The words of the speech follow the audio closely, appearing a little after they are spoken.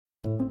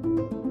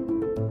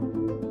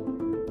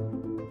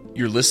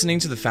You're listening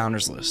to The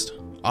Founders List,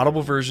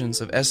 audible versions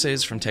of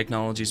essays from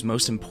technology's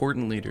most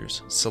important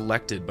leaders,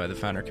 selected by the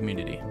founder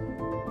community.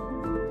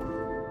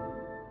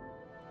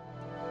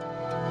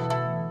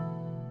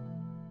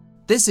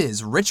 This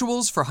is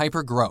Rituals for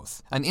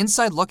Hypergrowth, an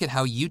inside look at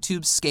how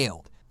YouTube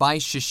scaled, by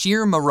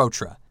Shishir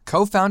Mehrotra,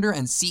 co-founder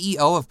and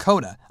CEO of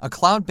Coda, a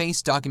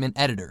cloud-based document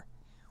editor.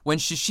 When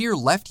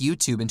Shishir left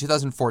YouTube in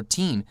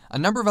 2014, a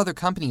number of other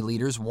company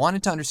leaders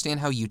wanted to understand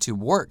how YouTube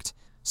worked.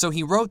 So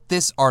he wrote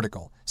this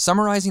article,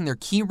 summarizing their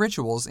key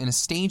rituals in a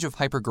stage of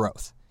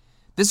hypergrowth.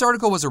 This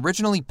article was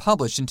originally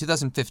published in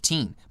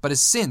 2015, but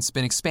has since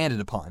been expanded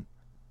upon.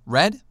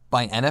 Read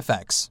by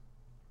NFX.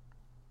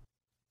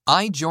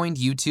 I joined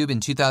YouTube in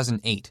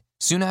 2008,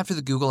 soon after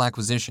the Google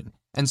acquisition,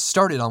 and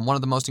started on one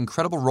of the most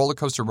incredible roller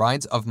coaster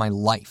rides of my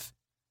life.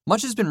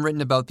 Much has been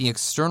written about the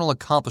external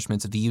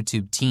accomplishments of the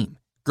YouTube team,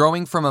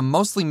 growing from a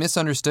mostly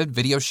misunderstood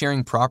video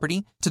sharing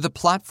property to the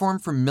platform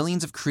for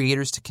millions of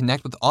creators to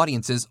connect with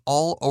audiences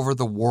all over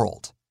the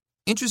world.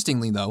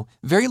 Interestingly, though,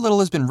 very little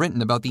has been written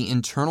about the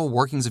internal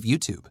workings of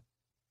YouTube.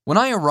 When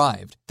I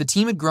arrived, the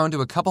team had grown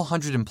to a couple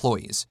hundred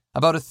employees,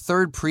 about a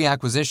third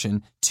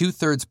pre-acquisition,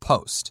 2/3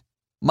 post.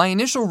 My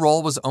initial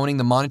role was owning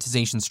the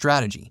monetization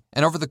strategy,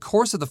 and over the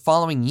course of the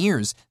following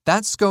years,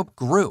 that scope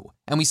grew,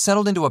 and we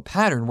settled into a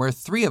pattern where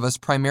 3 of us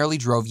primarily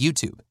drove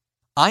YouTube.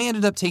 I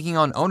ended up taking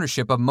on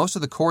ownership of most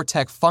of the core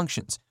tech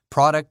functions,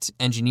 product,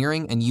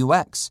 engineering, and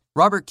UX.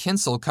 Robert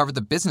Kinsel covered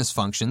the business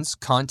functions,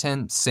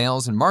 content,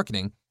 sales, and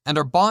marketing, and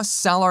our boss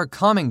Salar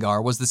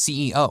Kamangar was the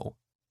CEO.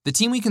 The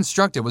team we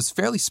constructed was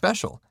fairly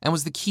special and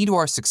was the key to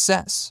our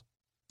success.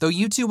 Though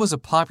YouTube was a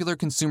popular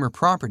consumer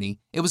property,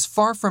 it was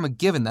far from a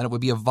given that it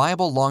would be a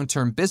viable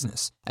long-term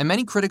business, and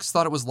many critics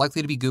thought it was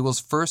likely to be Google's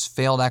first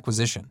failed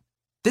acquisition.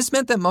 This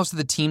meant that most of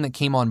the team that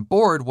came on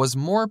board was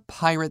more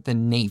pirate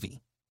than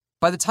Navy.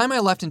 By the time I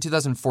left in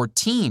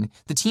 2014,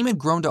 the team had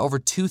grown to over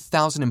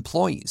 2,000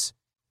 employees.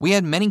 We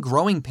had many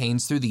growing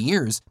pains through the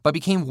years, but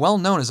became well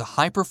known as a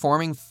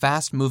high-performing,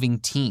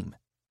 fast-moving team.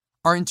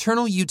 Our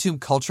internal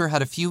YouTube culture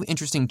had a few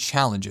interesting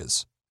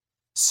challenges.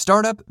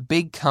 Startup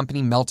big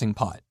company melting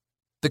pot.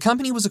 The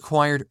company was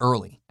acquired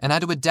early and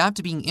had to adapt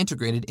to being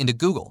integrated into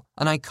Google,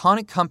 an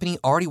iconic company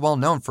already well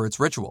known for its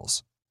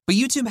rituals. But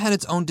YouTube had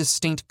its own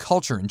distinct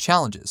culture and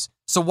challenges.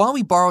 So while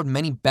we borrowed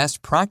many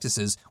best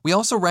practices, we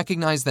also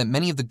recognized that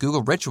many of the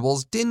Google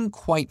rituals didn't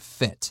quite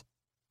fit.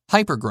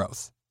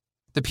 Hypergrowth.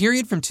 The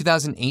period from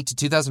 2008 to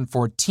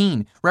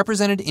 2014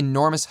 represented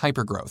enormous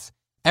hypergrowth.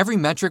 Every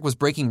metric was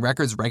breaking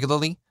records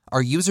regularly,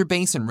 our user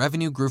base and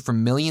revenue grew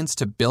from millions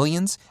to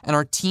billions, and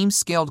our team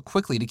scaled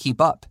quickly to keep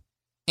up.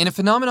 In a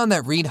phenomenon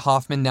that Reid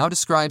Hoffman now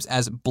describes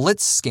as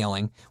blitz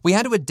scaling, we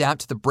had to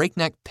adapt to the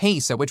breakneck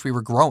pace at which we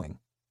were growing.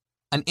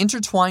 An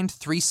intertwined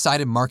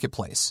 3-sided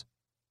marketplace.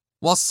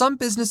 While some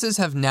businesses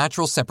have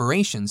natural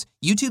separations,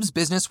 YouTube's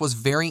business was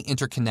very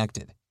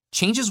interconnected.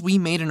 Changes we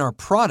made in our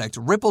product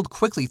rippled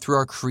quickly through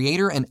our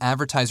creator and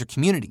advertiser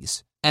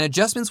communities, and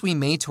adjustments we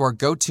made to our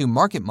go-to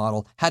market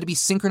model had to be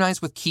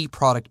synchronized with key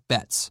product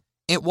bets.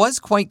 It was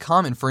quite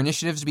common for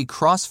initiatives to be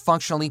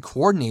cross-functionally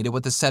coordinated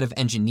with a set of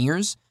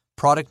engineers,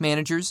 product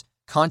managers,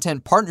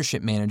 content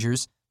partnership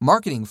managers,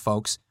 marketing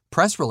folks,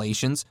 press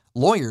relations,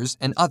 lawyers,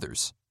 and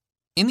others.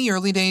 In the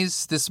early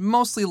days, this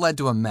mostly led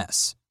to a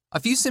mess. A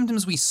few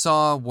symptoms we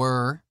saw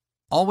were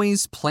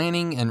always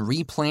planning and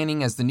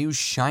replanning as the new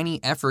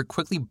shiny effort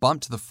quickly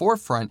bumped to the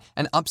forefront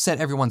and upset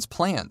everyone's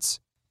plans.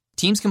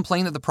 Teams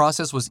complained that the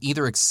process was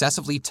either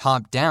excessively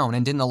top-down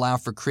and didn't allow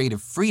for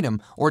creative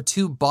freedom or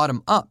too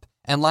bottom-up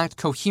and lacked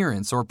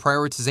coherence or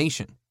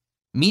prioritization.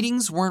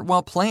 Meetings weren't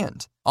well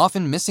planned,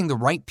 often missing the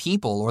right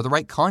people or the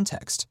right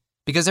context.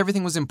 Because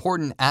everything was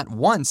important at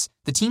once,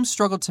 the team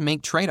struggled to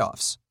make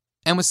trade-offs.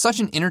 And with such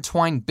an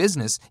intertwined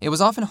business, it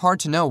was often hard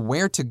to know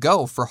where to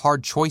go for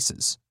hard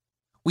choices.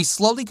 We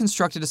slowly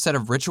constructed a set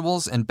of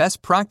rituals and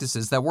best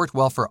practices that worked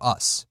well for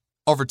us.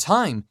 Over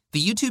time,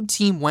 the YouTube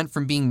team went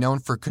from being known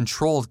for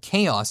controlled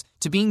chaos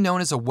to being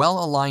known as a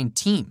well-aligned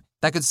team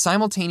that could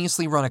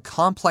simultaneously run a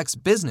complex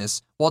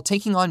business while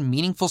taking on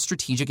meaningful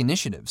strategic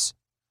initiatives.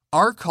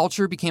 Our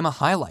culture became a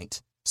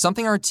highlight,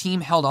 something our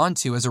team held on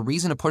to as a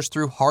reason to push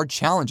through hard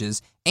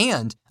challenges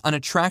and an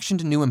attraction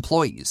to new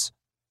employees.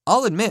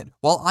 I'll admit,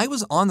 while I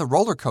was on the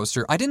roller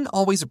coaster, I didn't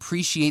always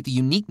appreciate the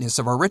uniqueness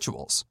of our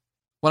rituals.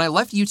 When I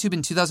left YouTube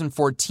in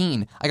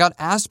 2014, I got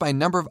asked by a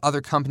number of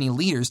other company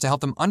leaders to help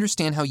them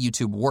understand how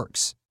YouTube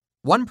works.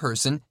 One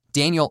person,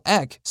 Daniel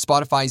Ek,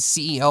 Spotify's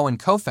CEO and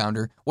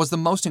co-founder, was the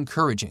most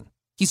encouraging.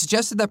 He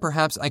suggested that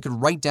perhaps I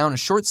could write down a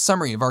short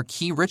summary of our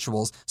key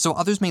rituals so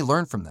others may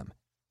learn from them.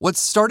 What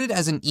started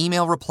as an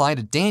email reply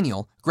to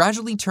Daniel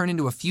gradually turned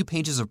into a few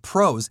pages of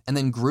prose and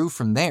then grew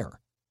from there.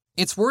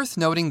 It's worth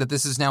noting that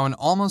this is now an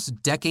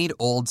almost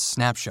decade-old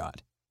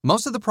snapshot.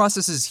 Most of the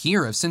processes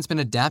here have since been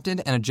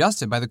adapted and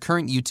adjusted by the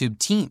current YouTube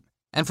team.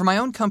 And for my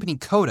own company,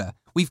 Coda,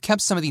 we've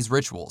kept some of these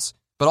rituals,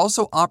 but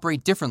also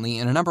operate differently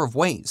in a number of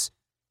ways.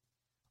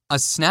 A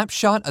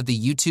snapshot of the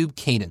YouTube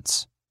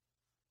cadence.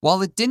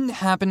 While it didn't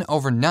happen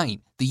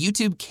overnight, the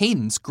YouTube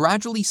cadence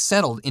gradually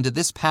settled into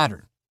this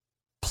pattern.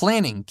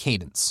 Planning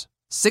cadence.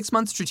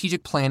 6-month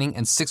strategic planning,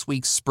 and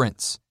 6-week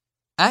sprints.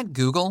 At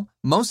Google,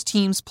 most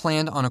teams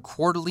planned on a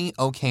quarterly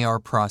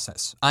OKR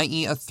process,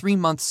 i.e. a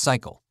 3-month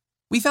cycle.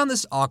 We found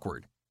this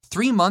awkward.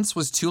 3 months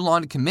was too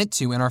long to commit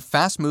to in our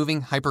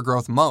fast-moving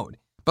hypergrowth mode,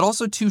 but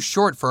also too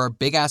short for our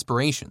big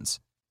aspirations.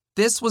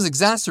 This was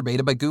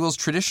exacerbated by Google's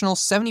traditional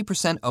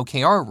 70%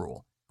 OKR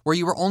rule, where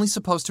you were only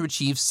supposed to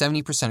achieve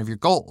 70% of your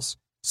goals.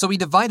 So we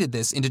divided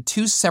this into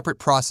 2 separate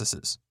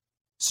processes.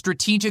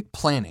 Strategic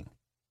planning.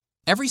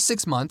 Every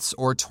 6 months,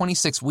 or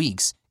 26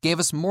 weeks, gave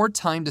us more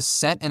time to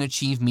set and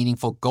achieve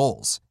meaningful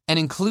goals, and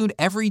include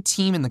every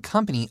team in the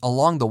company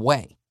along the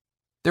way.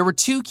 There were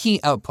 2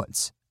 key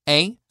outputs: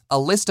 A, a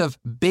list of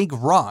big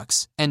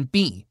rocks, and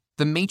B,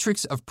 the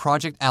matrix of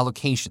project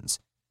allocations.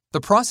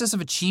 The process of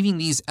achieving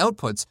these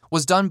outputs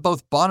was done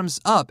both bottoms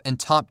up and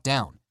top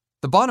down.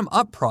 The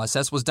bottom-up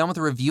process was done with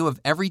a review of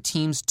every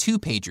team's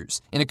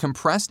 2-pagers in a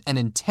compressed and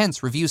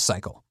intense review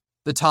cycle.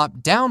 The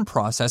top-down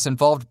process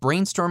involved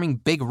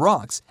brainstorming big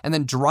rocks and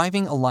then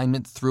driving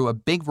alignment through a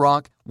big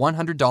rock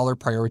 $100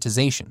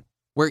 prioritization,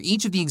 where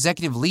each of the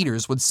executive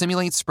leaders would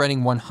simulate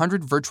spreading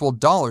 100 virtual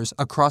dollars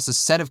across a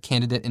set of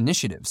candidate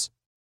initiatives.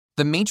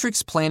 The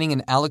matrix planning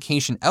and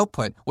allocation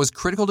output was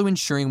critical to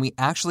ensuring we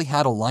actually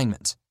had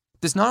alignment.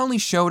 This not only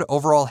showed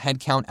overall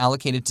headcount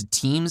allocated to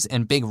teams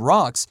and big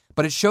rocks,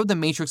 but it showed the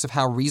matrix of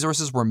how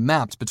resources were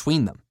mapped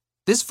between them.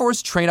 This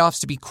forced trade-offs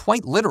to be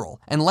quite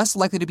literal and less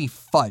likely to be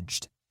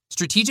fudged.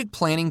 Strategic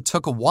planning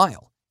took a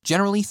while,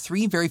 generally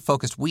 3 very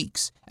focused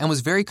weeks, and was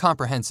very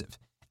comprehensive.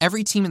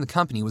 Every team in the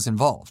company was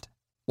involved.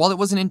 While it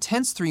was an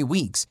intense 3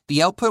 weeks,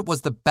 the output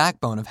was the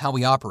backbone of how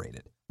we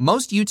operated.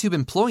 Most YouTube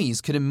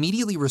employees could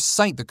immediately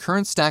recite the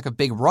current stack of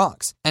big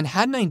rocks and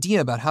had an idea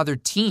about how their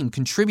team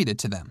contributed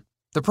to them.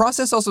 The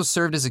process also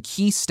served as a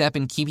key step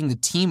in keeping the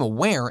team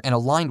aware and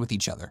aligned with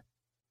each other.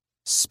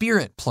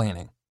 Spirit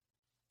planning.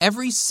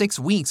 Every 6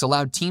 weeks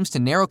allowed teams to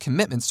narrow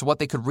commitments to what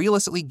they could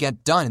realistically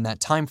get done in that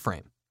time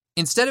frame.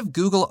 Instead of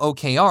Google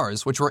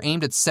OKRs, which were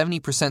aimed at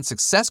 70%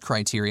 success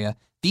criteria,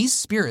 these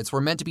spirits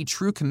were meant to be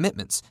true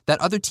commitments that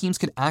other teams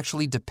could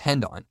actually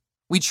depend on.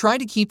 We tried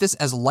to keep this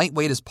as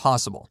lightweight as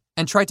possible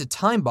and tried to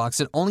time box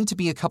it only to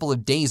be a couple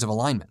of days of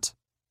alignment.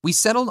 We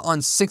settled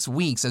on 6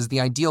 weeks as the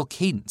ideal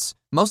cadence,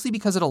 mostly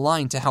because it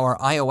aligned to how our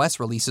iOS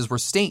releases were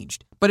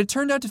staged, but it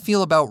turned out to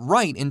feel about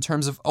right in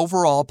terms of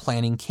overall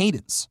planning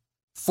cadence.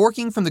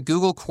 Forking from the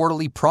Google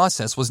quarterly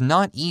process was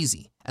not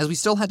easy, as we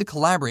still had to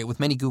collaborate with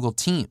many Google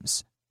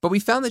teams, but we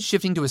found that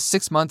shifting to a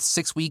 6-month,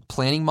 6-week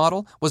planning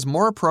model was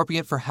more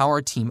appropriate for how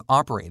our team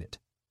operated.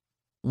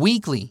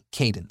 Weekly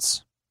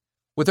cadence.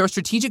 With our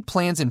strategic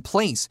plans in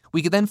place,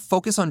 we could then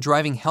focus on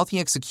driving healthy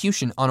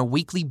execution on a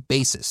weekly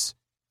basis.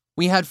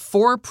 We had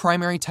 4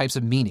 primary types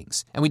of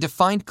meetings, and we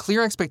defined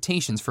clear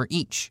expectations for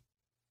each.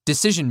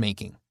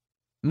 Decision-making.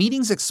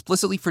 Meetings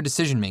explicitly for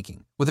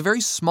decision-making, with a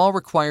very small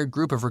required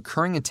group of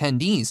recurring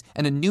attendees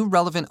and a new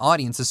relevant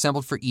audience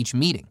assembled for each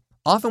meeting,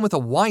 often with a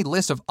wide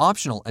list of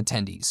optional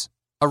attendees.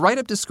 A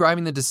write-up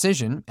describing the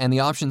decision and the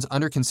options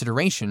under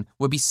consideration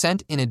would be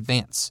sent in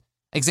advance.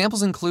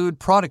 Examples include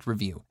product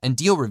review and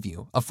deal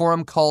review, a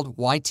forum called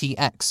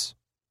YTX.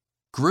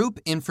 Group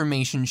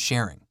information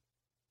sharing.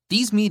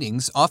 These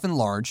meetings, often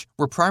large,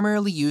 were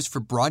primarily used for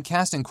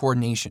broadcast and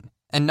coordination,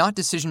 and not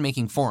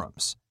decision-making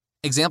forums.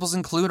 Examples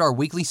include our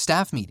weekly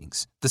staff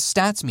meetings, the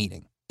stats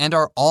meeting, and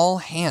our all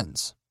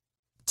hands.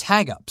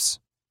 Tag-ups,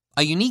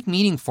 a unique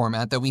meeting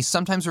format that we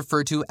sometimes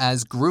refer to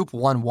as group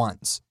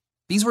one-ones.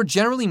 These were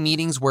generally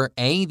meetings where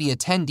A, the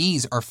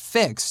attendees are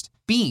fixed,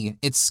 B,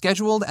 it's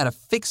scheduled at a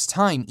fixed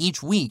time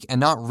each week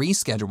and not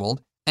rescheduled,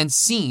 and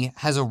C,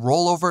 has a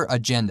rollover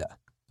agenda.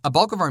 A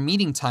bulk of our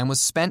meeting time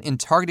was spent in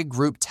targeted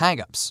group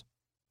tag-ups.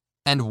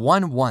 And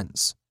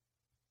one-ones.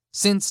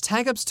 Since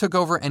tag-ups took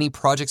over any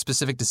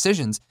project-specific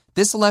decisions,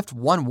 this left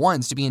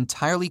one-ones to be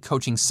entirely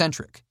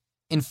coaching-centric.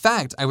 In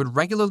fact, I would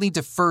regularly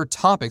defer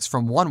topics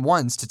from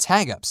one-ones to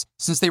tag-ups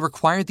since they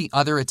required the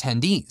other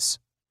attendees.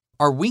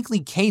 Our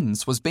weekly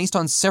cadence was based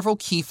on several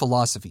key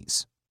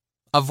philosophies.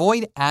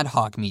 Avoid ad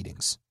hoc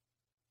meetings.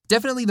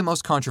 Definitely the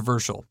most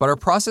controversial, but our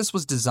process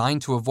was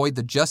designed to avoid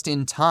the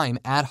just-in-time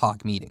ad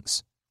hoc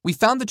meetings. We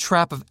found the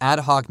trap of ad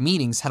hoc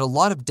meetings had a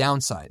lot of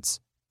downsides.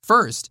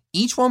 First,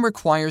 each one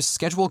requires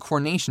schedule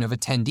coordination of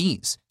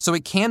attendees, so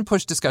it can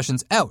push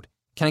discussions out.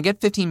 Can I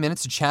get 15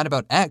 minutes to chat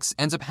about X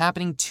ends up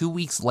happening 2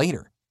 weeks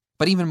later.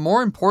 But even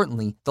more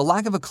importantly, the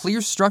lack of a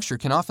clear structure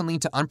can often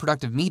lead to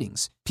unproductive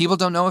meetings. People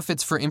don't know if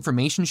it's for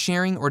information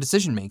sharing or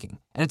decision making,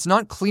 and it's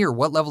not clear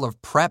what level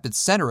of prep,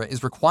 etc.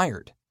 is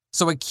required.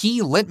 So a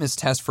key litmus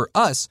test for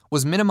us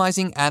was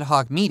minimizing ad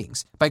hoc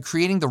meetings by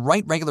creating the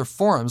right regular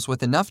forums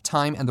with enough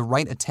time and the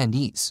right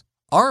attendees.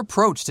 Our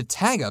approach to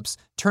tag-ups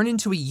turned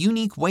into a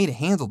unique way to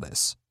handle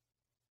this.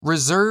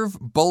 Reserve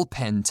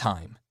bullpen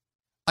time.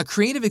 A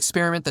creative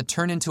experiment that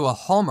turned into a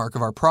hallmark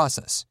of our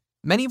process.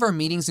 Many of our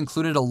meetings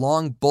included a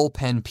long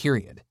bullpen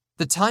period.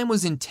 The time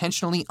was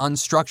intentionally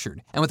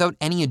unstructured and without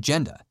any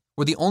agenda,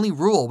 where the only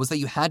rule was that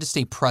you had to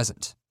stay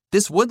present.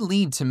 This would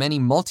lead to many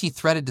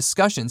multi-threaded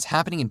discussions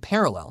happening in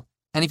parallel,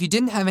 and if you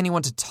didn't have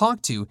anyone to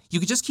talk to, you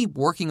could just keep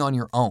working on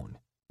your own.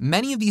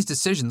 Many of these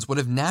decisions would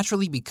have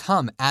naturally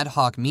become ad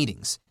hoc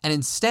meetings and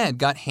instead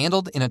got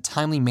handled in a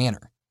timely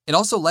manner. It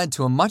also led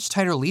to a much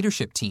tighter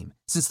leadership team,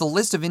 since the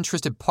list of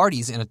interested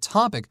parties in a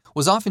topic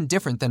was often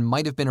different than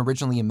might have been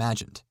originally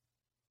imagined.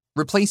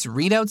 Replace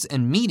readouts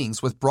and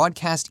meetings with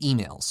broadcast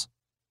emails.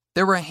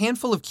 There were a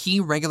handful of key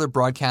regular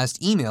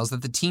broadcast emails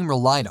that the team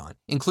relied on,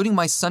 including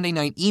my Sunday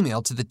night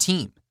email to the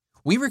team.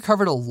 We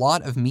recovered a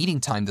lot of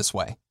meeting time this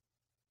way.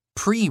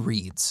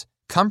 Pre-reads.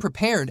 Come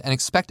prepared and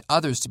expect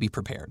others to be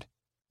prepared.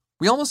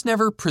 We almost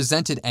never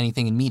presented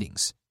anything in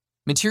meetings.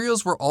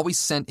 Materials were always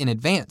sent in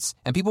advance,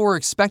 and people were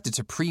expected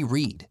to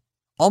pre-read.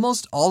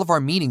 Almost all of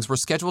our meetings were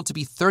scheduled to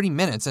be 30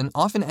 minutes and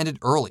often ended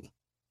early.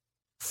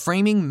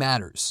 Framing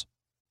matters.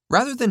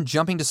 Rather than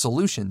jumping to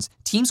solutions,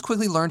 teams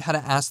quickly learned how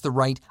to ask the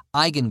right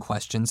eigen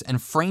questions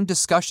and frame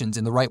discussions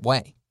in the right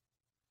way.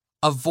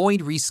 Avoid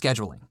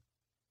rescheduling.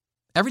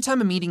 Every time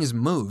a meeting is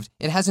moved,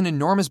 it has an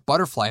enormous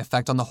butterfly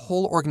effect on the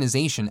whole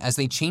organization as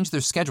they change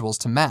their schedules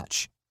to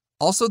match.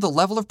 Also, the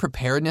level of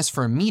preparedness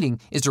for a meeting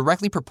is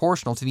directly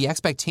proportional to the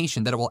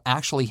expectation that it will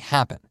actually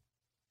happen.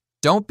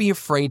 Don't be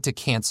afraid to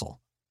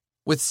cancel.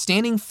 With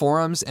standing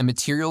forums and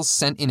materials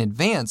sent in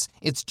advance,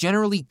 it's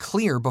generally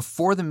clear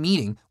before the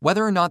meeting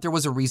whether or not there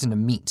was a reason to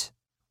meet.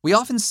 We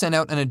often send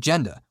out an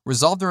agenda,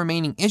 resolve the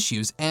remaining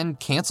issues, and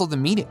cancel the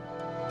meeting.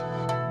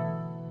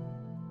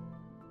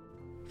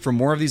 For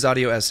more of these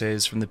audio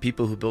essays from the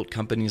people who built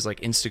companies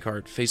like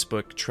Instacart,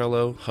 Facebook,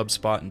 Trello,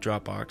 HubSpot, and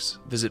Dropbox,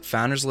 visit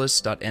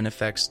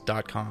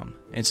founderslist.nfx.com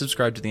and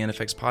subscribe to the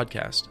NFX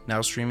podcast,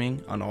 now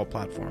streaming on all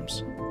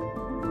platforms.